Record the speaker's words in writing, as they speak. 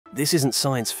This isn't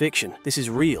science fiction, this is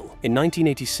real. In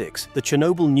 1986, the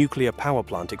Chernobyl nuclear power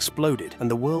plant exploded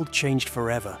and the world changed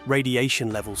forever.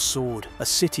 Radiation levels soared. A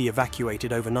city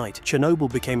evacuated overnight. Chernobyl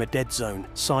became a dead zone,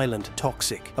 silent,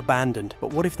 toxic, abandoned.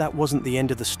 But what if that wasn't the end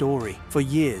of the story? For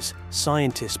years,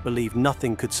 scientists believed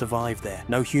nothing could survive there.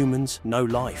 No humans, no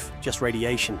life, just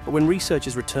radiation. But when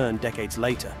researchers returned decades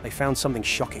later, they found something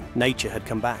shocking. Nature had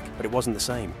come back, but it wasn't the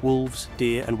same. Wolves,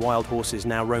 deer, and wild horses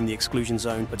now roam the exclusion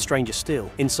zone, but stranger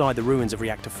still, inside the ruins of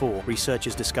Reactor 4,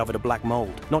 researchers discovered a black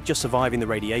mold, not just surviving the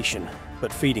radiation,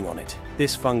 but feeding on it.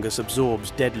 This fungus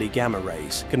absorbs deadly gamma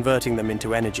rays, converting them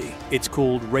into energy. It's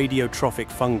called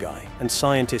radiotrophic fungi, and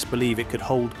scientists believe it could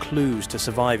hold clues to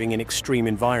surviving in extreme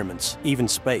environments, even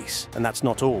space. And that's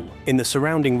not all. In the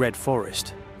surrounding red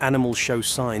forest, animals show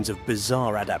signs of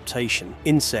bizarre adaptation.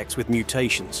 Insects with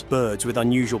mutations, birds with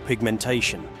unusual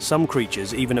pigmentation. Some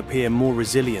creatures even appear more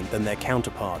resilient than their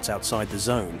counterparts outside the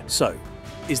zone. So,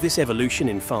 is this evolution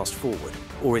in fast forward?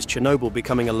 Or is Chernobyl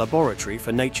becoming a laboratory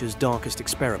for nature's darkest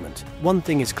experiment? One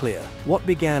thing is clear, what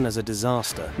began as a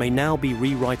disaster may now be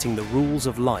rewriting the rules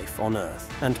of life on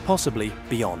Earth, and possibly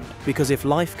beyond. Because if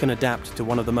life can adapt to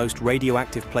one of the most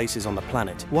radioactive places on the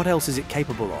planet, what else is it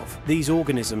capable of? These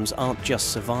organisms aren't just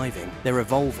surviving, they're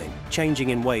evolving, changing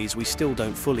in ways we still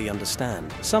don't fully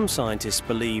understand. Some scientists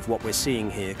believe what we're seeing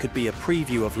here could be a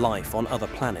preview of life on other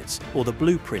planets, or the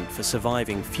blueprint for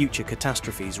surviving future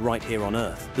catastrophes right here on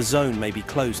Earth. The zone may be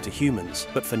closed to humans,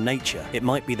 but for nature, it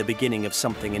might be the beginning of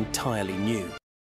something entirely new.